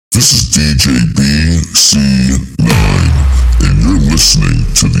This is DJ BC9, and you're listening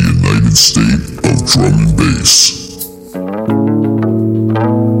to the United State of Drum and Bass.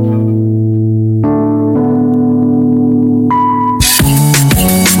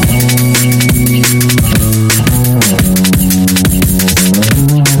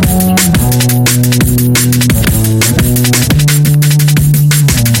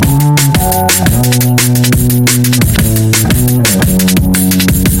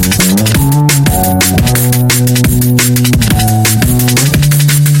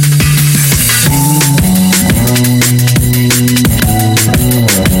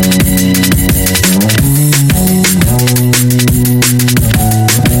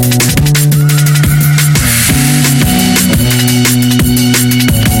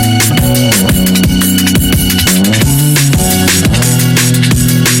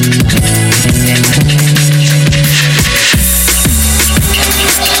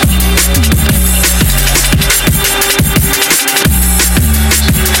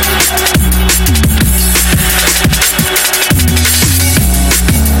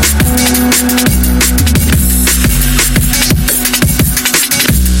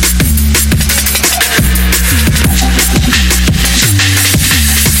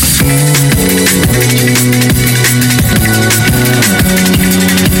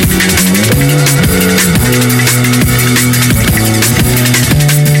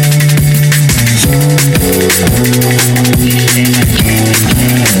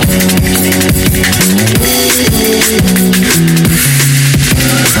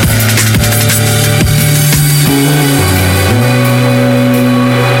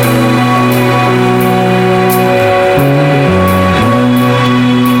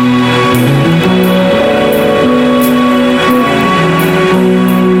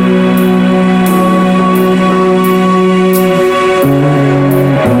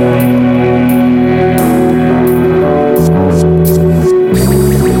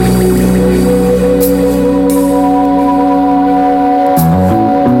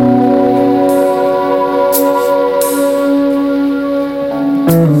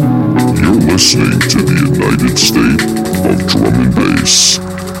 Listening to the United State of Drum and Bass,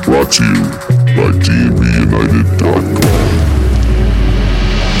 brought to you by DNBUnited.com.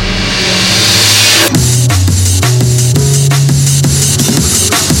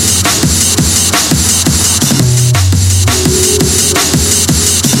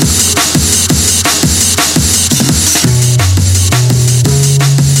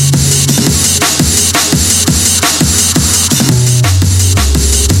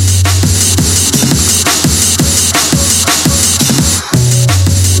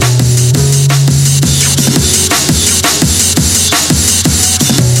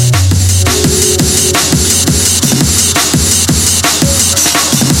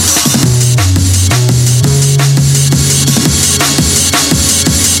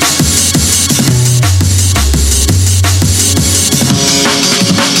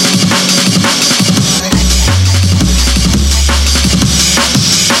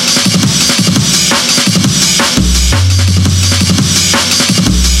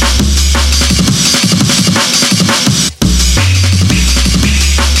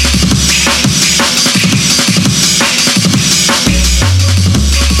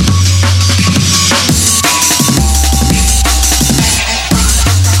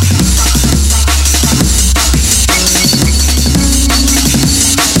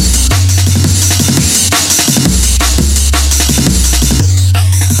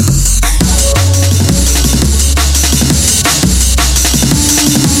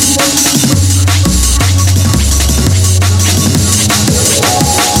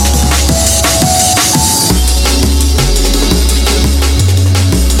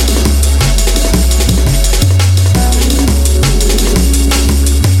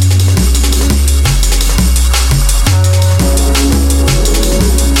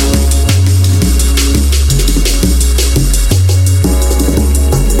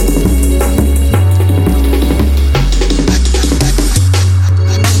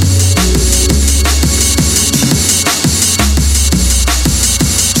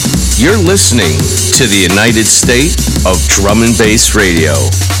 You're listening to the United State of Drum and Bass Radio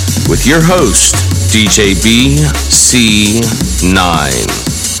with your host, DJ BC9.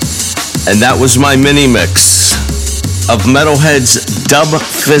 And that was my mini mix of Metalheadz Dub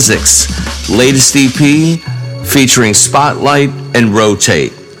Phizix, latest EP featuring Spotlight and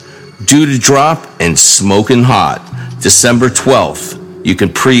Rotate. Due to drop and smoking hot, December 12th. You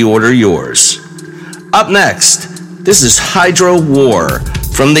can pre-order yours. Up next, this is Hydro War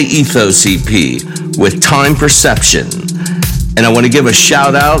from the Ethos EP with Time Perception. And I want to give a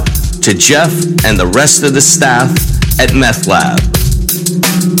shout out to Jeff and the rest of the staff at Methlab.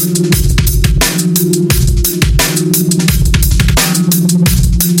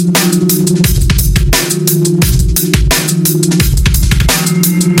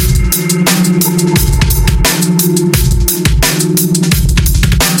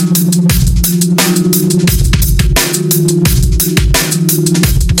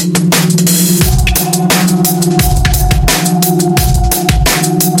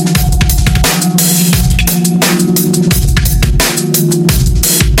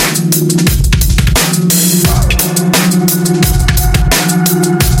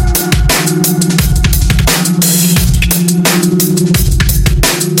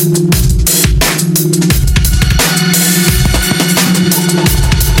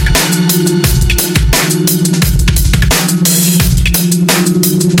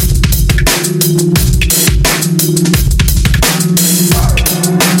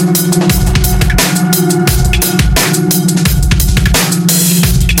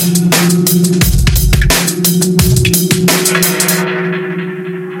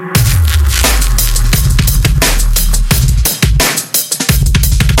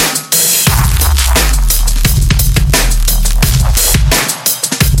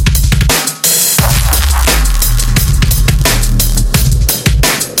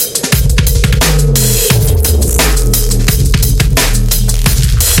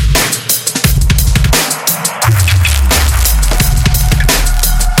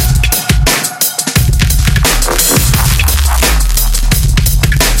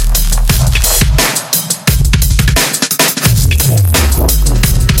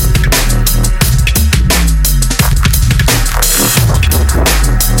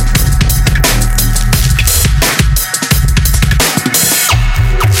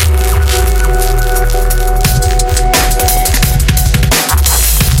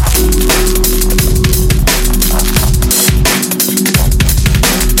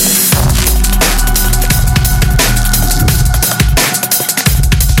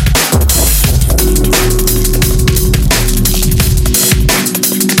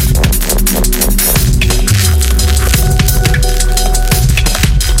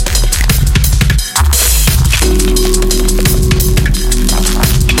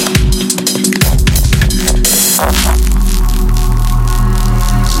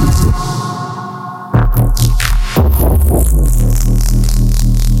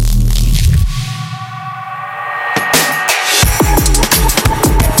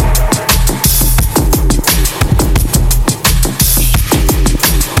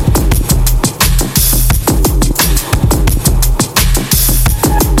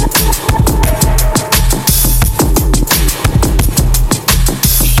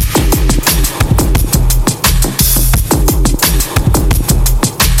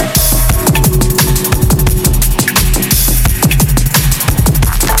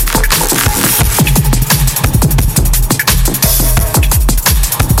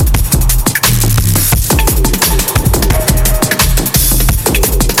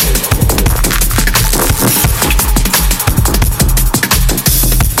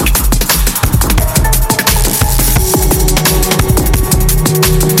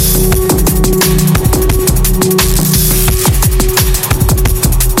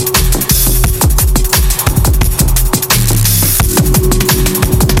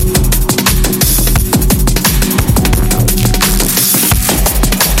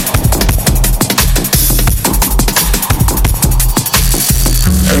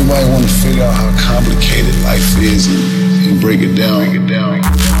 figure out how complicated life is and break it down.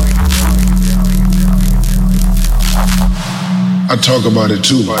 I talk about it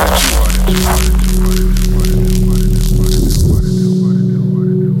too.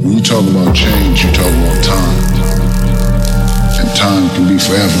 When you talk about change, you talk about time. And time can be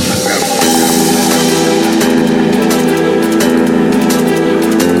forever.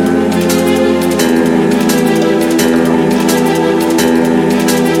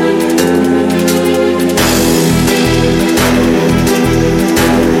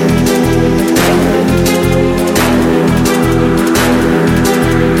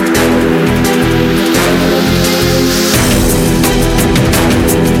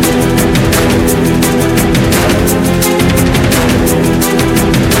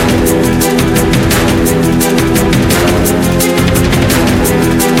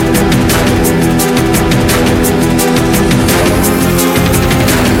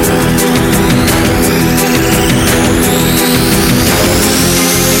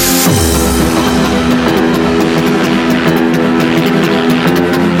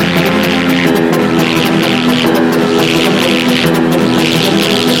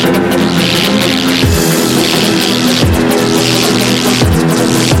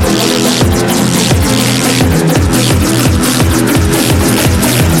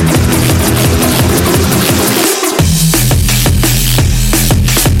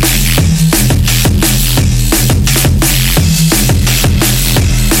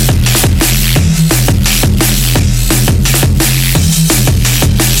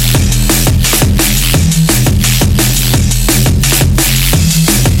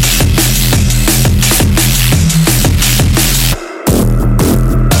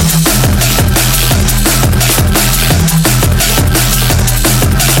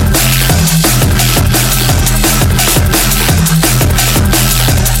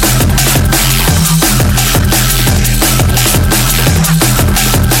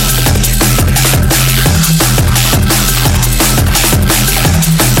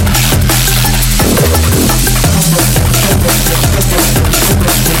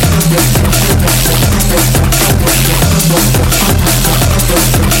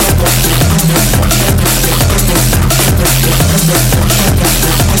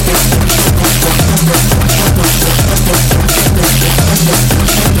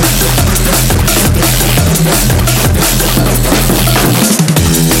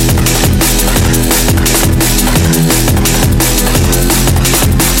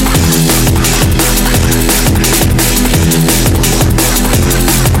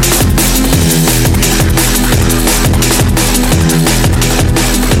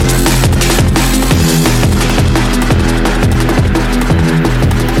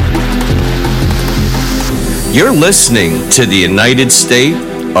 You're listening to the United State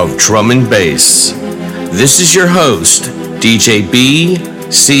of Drum and Bass. This is your host, DJ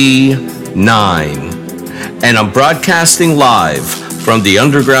BC9, and I'm broadcasting live from the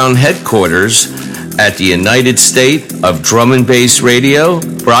underground headquarters at the United State of Drum and Bass Radio,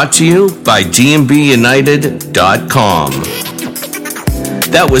 brought to you by DNBUnited.com.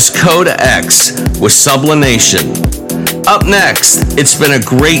 That was Coda X with Sublimation. Up next, it's been a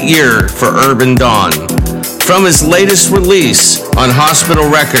great year for Urbandawn. From his latest release on Hospital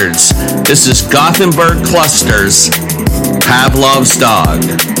Records, this is Gothenburg Cluster's Pavlov's Dog.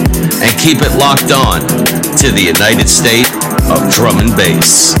 And keep it locked on to the United State of Drum and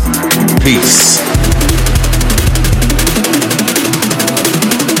Bass. Peace.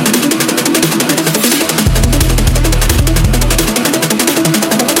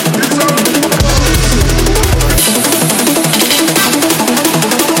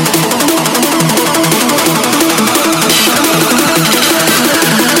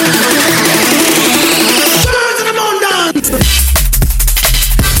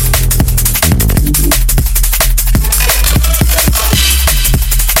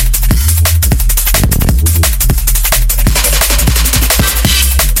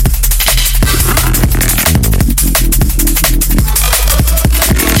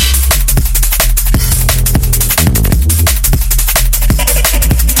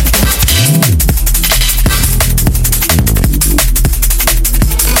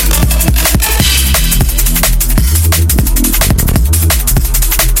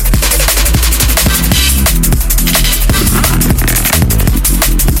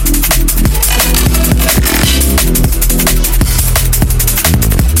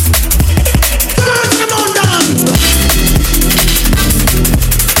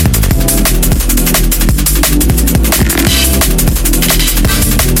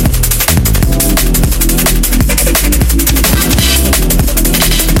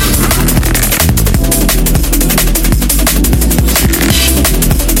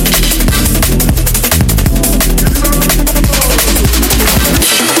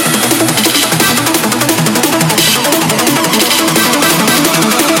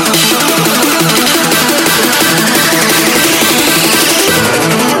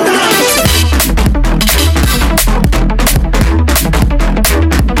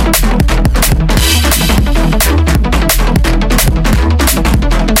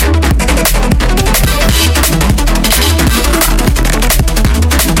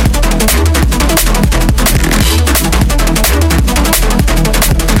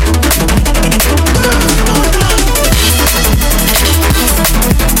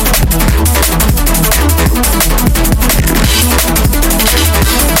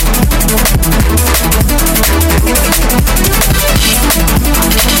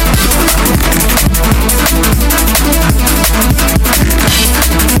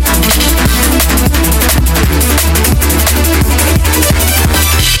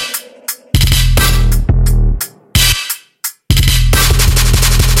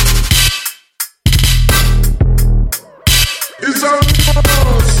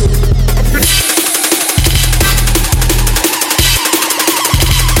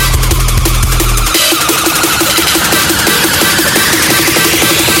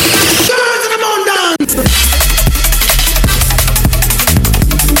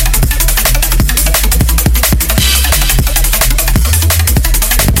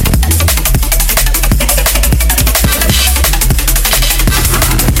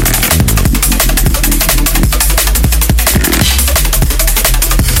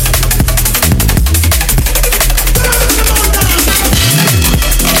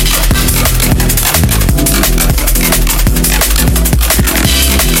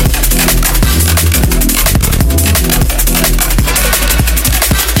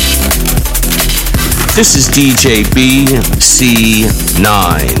 This is DJ BC9,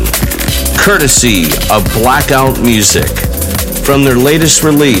 courtesy of Blackout Music, from their latest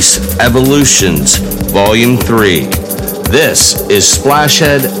release, Evolutions, Volume 3. This is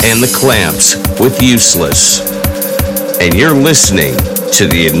Splashhead and the Clamps with Useless, and you're listening to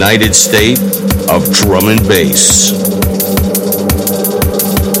the United State of Drum and Bass.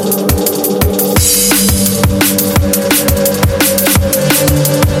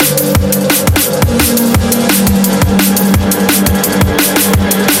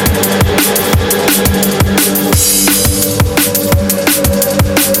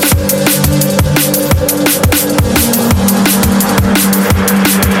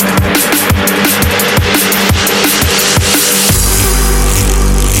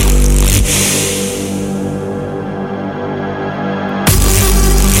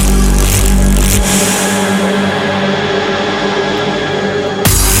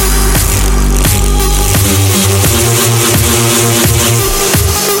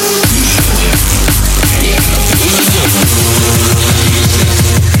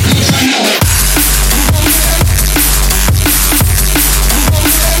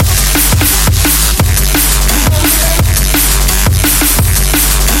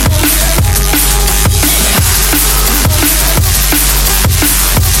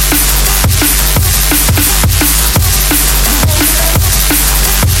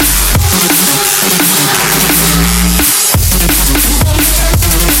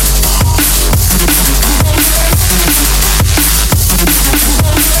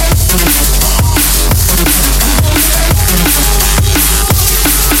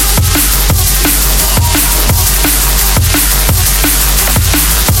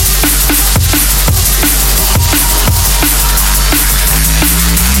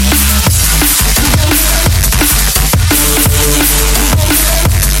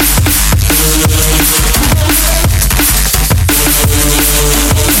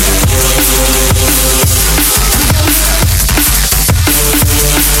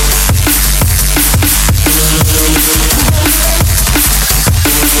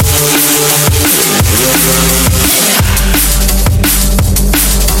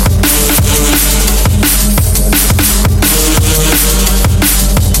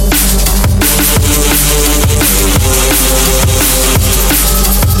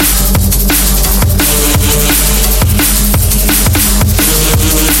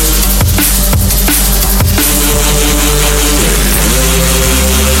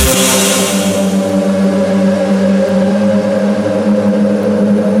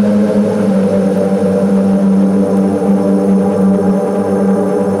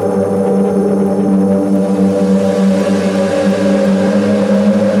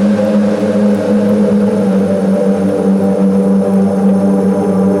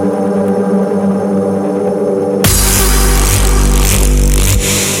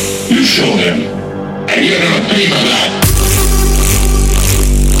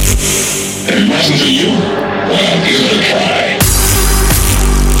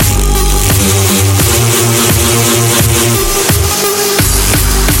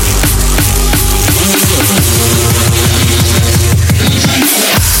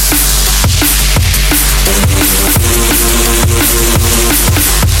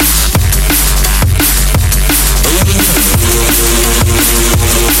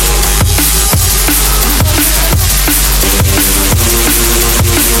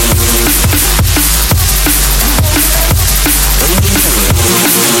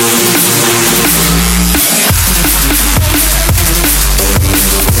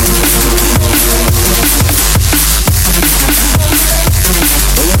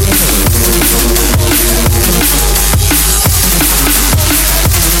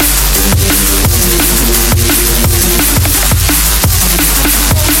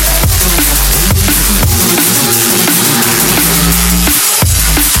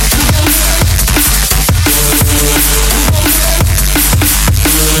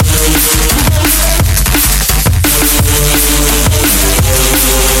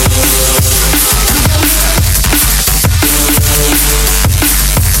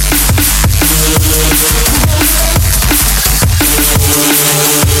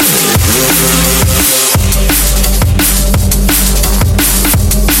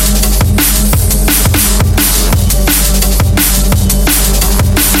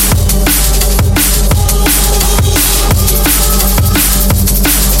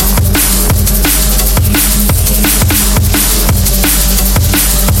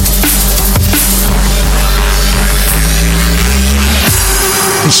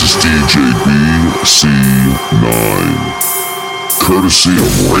 courtesy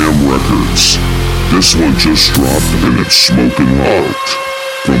of Ram Records. This one just dropped and it's smoking hot.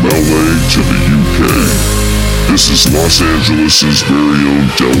 From LA to the UK, this is Los Angeles' very own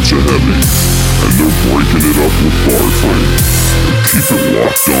Delta Heavy, and they're breaking it up with Barframe. And keep it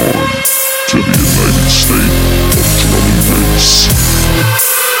locked on to the United States of Drum and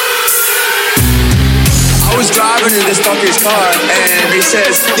Bass. I was driving in this fucker's car, and he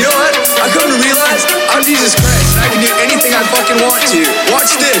says, you know what? I come to realize I'm Jesus Christ, and I can do anything I fucking want to.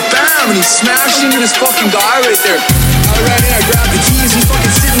 Watch this, bam! And he smashed into this fucking guy right there. I ran in, I grabbed the keys, he's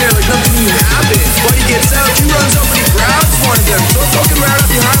fucking sitting there like nothing even happened. But he gets out, he runs up and he grabs one of them, so I fucking ran up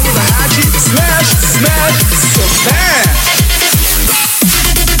behind him with a hatchet, smash, smash, so bam!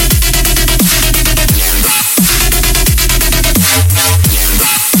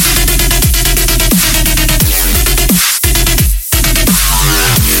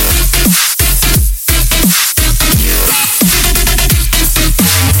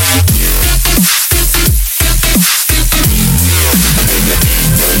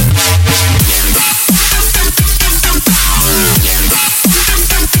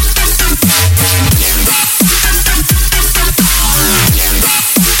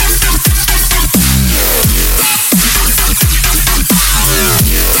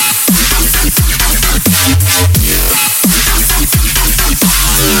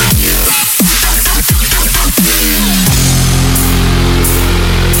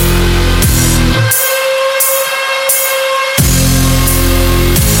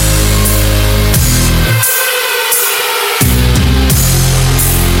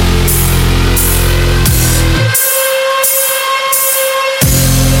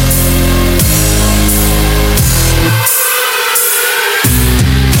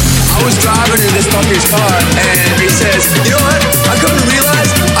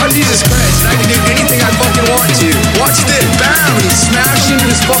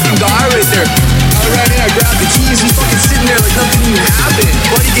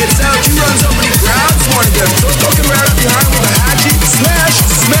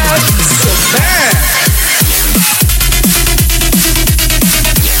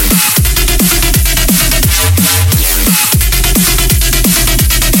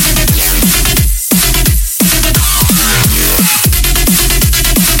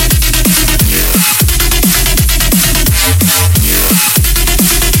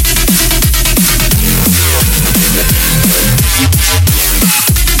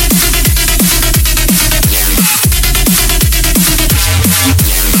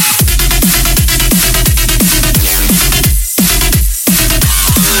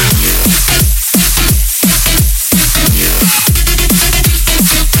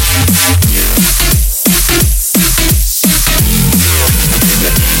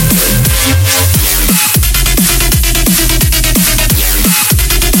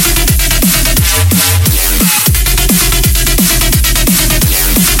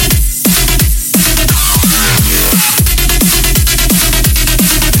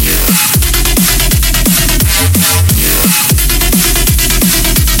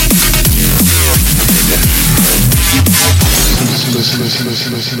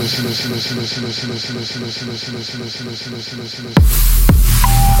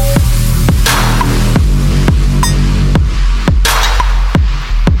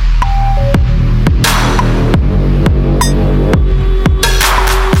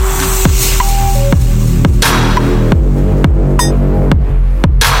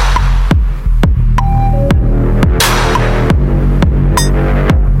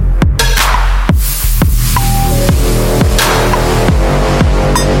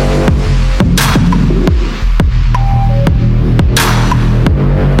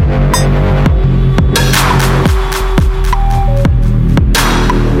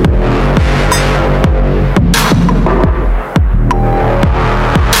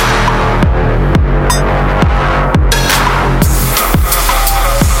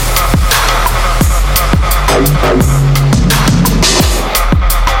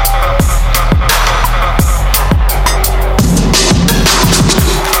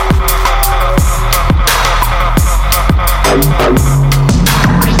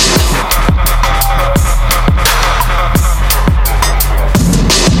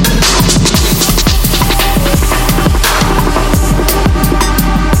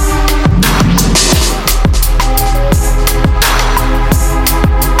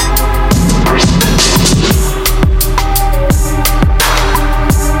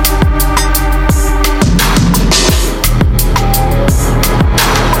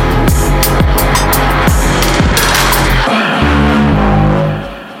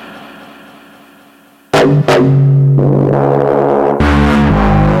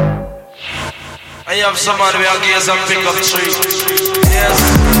 I have somebody where I gaze and pick up tree. Yes.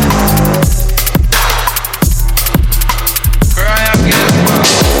 Cry again, man.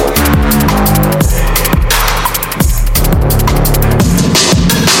 Yes.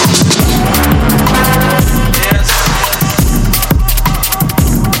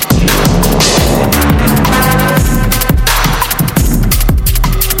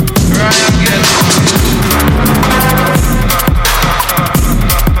 Cry again,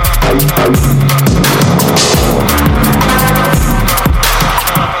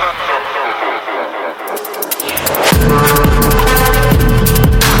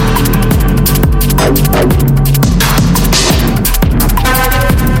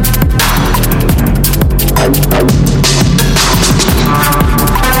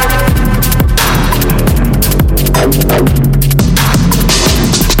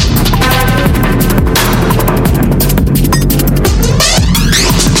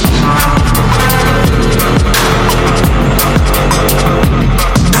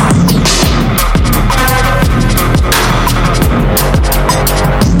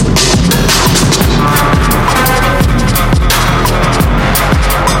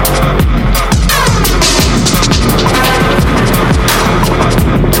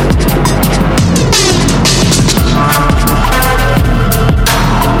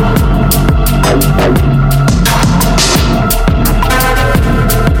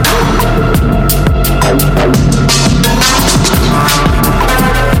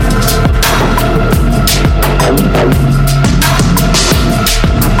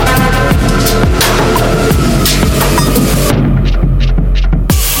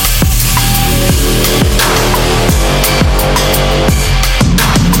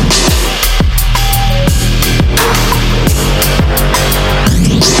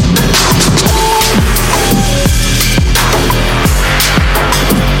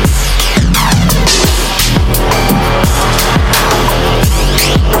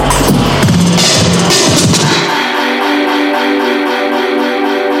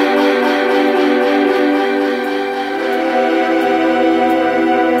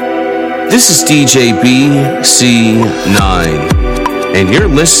 This is DJ BC9, and you're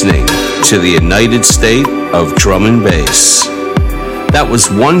listening to the United State of Drum and Bass. That was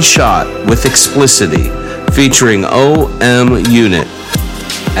One Shot with Explicity, featuring OM Unit,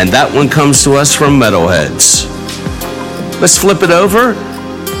 and that one comes to us from Metalheadz. Let's flip it over,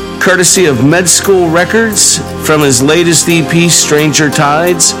 courtesy of Med School Records, from his latest EP, Stranger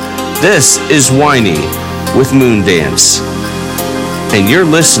Tides. This is Whiney with Moondance. And you're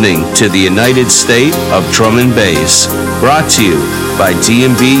listening to the United State of Drum and Bass, brought to you by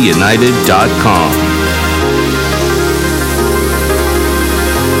DNBUnited.com.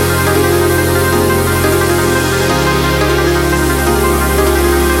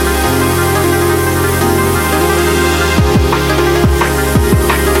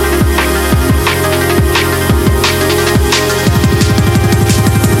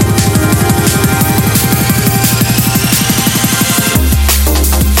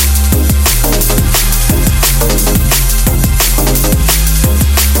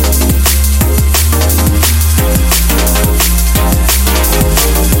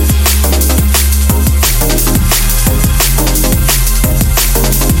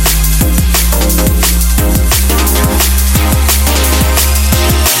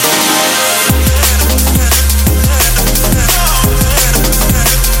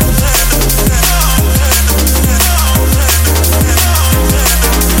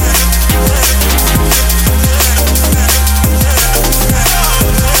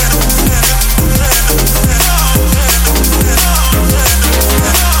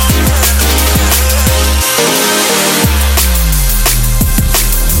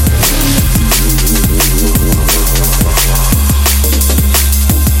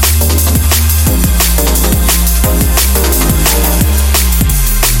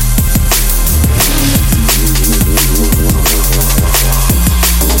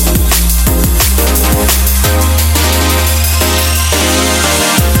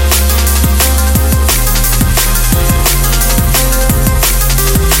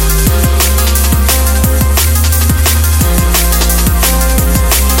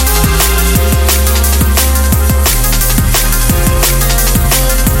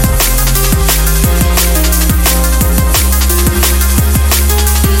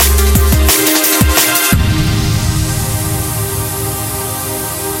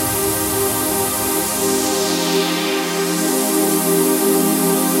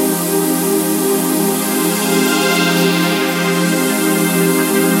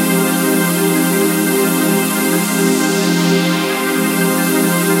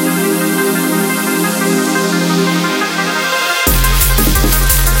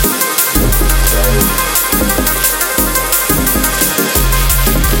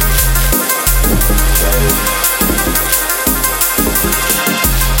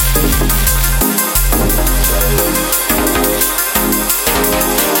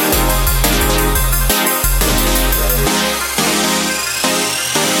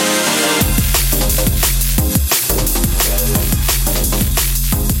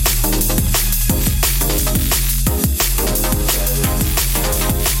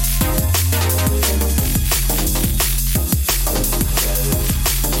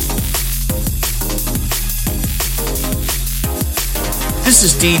 This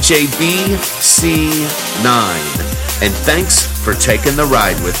is DJ BC9, and thanks for taking the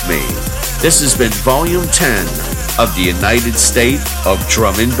ride with me. This has been Volume 10 of the United State of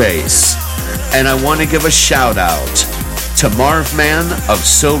Drum and Bass. And I want to give a shout out to MarvMan of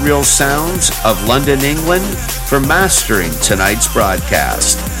So Real Sounds of London, England for mastering tonight's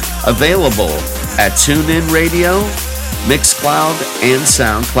broadcast. Available at TuneIn Radio, Mixcloud, and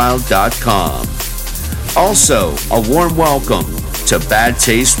SoundCloud.com. Also, a warm welcome to Bad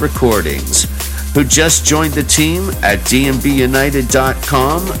Taste Recordings, who just joined the team at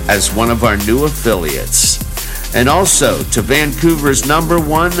DNBUnited.com as one of our new affiliates. And also to Vancouver's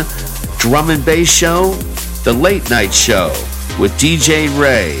 #1 drum and bass show, The Late Night Show with DJ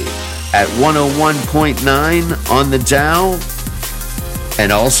Ray at 101.9 on the Dow,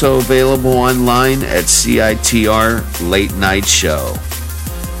 and also available online at CITR Late Night Show.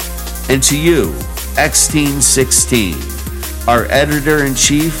 And to you, X-Teen16, our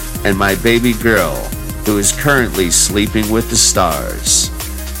editor-in-chief and my baby girl, who is currently sleeping with the stars.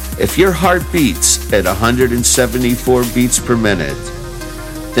 If your heart beats at 174 beats per minute,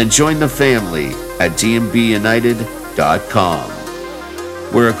 then join the family at DNBUnited.com.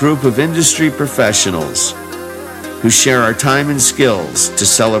 We're a group of industry professionals who share our time and skills to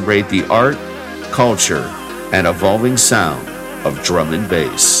celebrate the art, culture, and evolving sound of drum and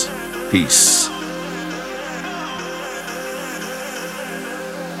bass. Peace.